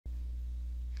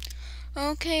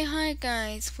Okay, hi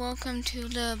guys. Welcome to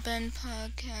the Ben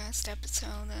Podcast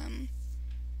episode.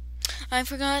 I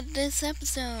forgot this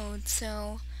episode,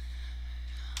 so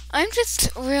I'm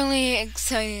just really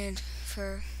excited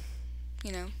for,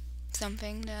 you know,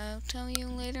 something that I'll tell you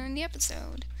later in the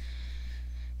episode.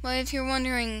 But if you're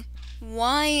wondering,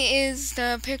 why is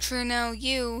the picture now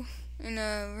you in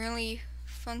a really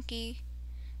funky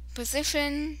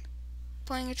position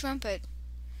playing a trumpet?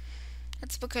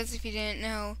 That's because if you didn't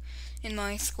know, in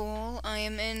my school, I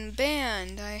am in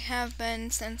band. I have been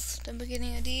since the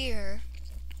beginning of the year.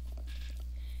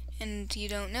 And you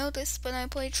don't know this, but I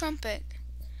play trumpet.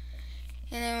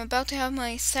 And I'm about to have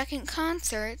my second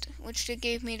concert, which they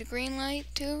gave me the green light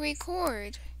to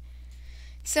record.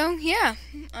 So, yeah,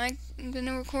 I'm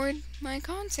gonna record my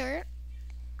concert.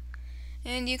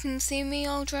 And you can see me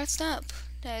all dressed up.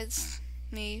 That's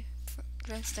me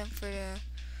dressed up for the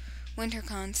winter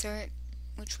concert,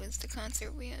 which was the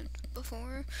concert we had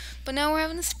before. But now we're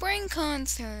having a spring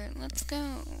concert. Let's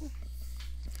go.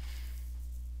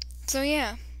 So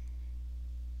yeah.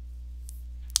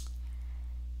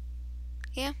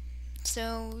 Yeah.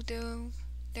 So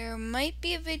there might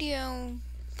be a video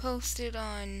posted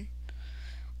on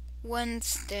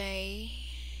Wednesday.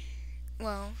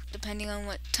 Well, depending on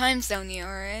what time zone you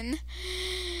are in.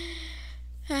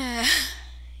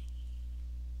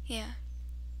 Yeah.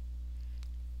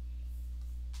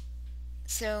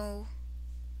 So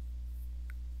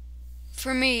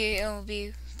for me, it'll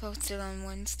be posted on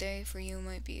Wednesday. For you, it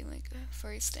might be like a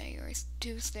Thursday or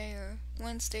Tuesday or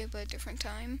Wednesday, but a different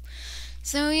time.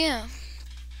 So yeah,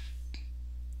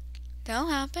 that'll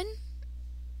happen.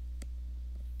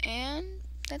 And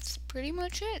that's pretty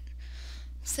much it.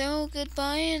 So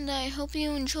goodbye, and I hope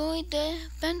you enjoyed the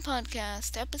Ben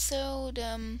Podcast episode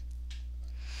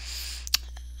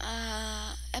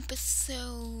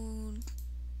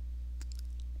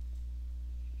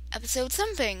episode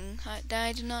something that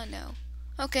I do not know.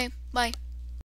 Okay, bye.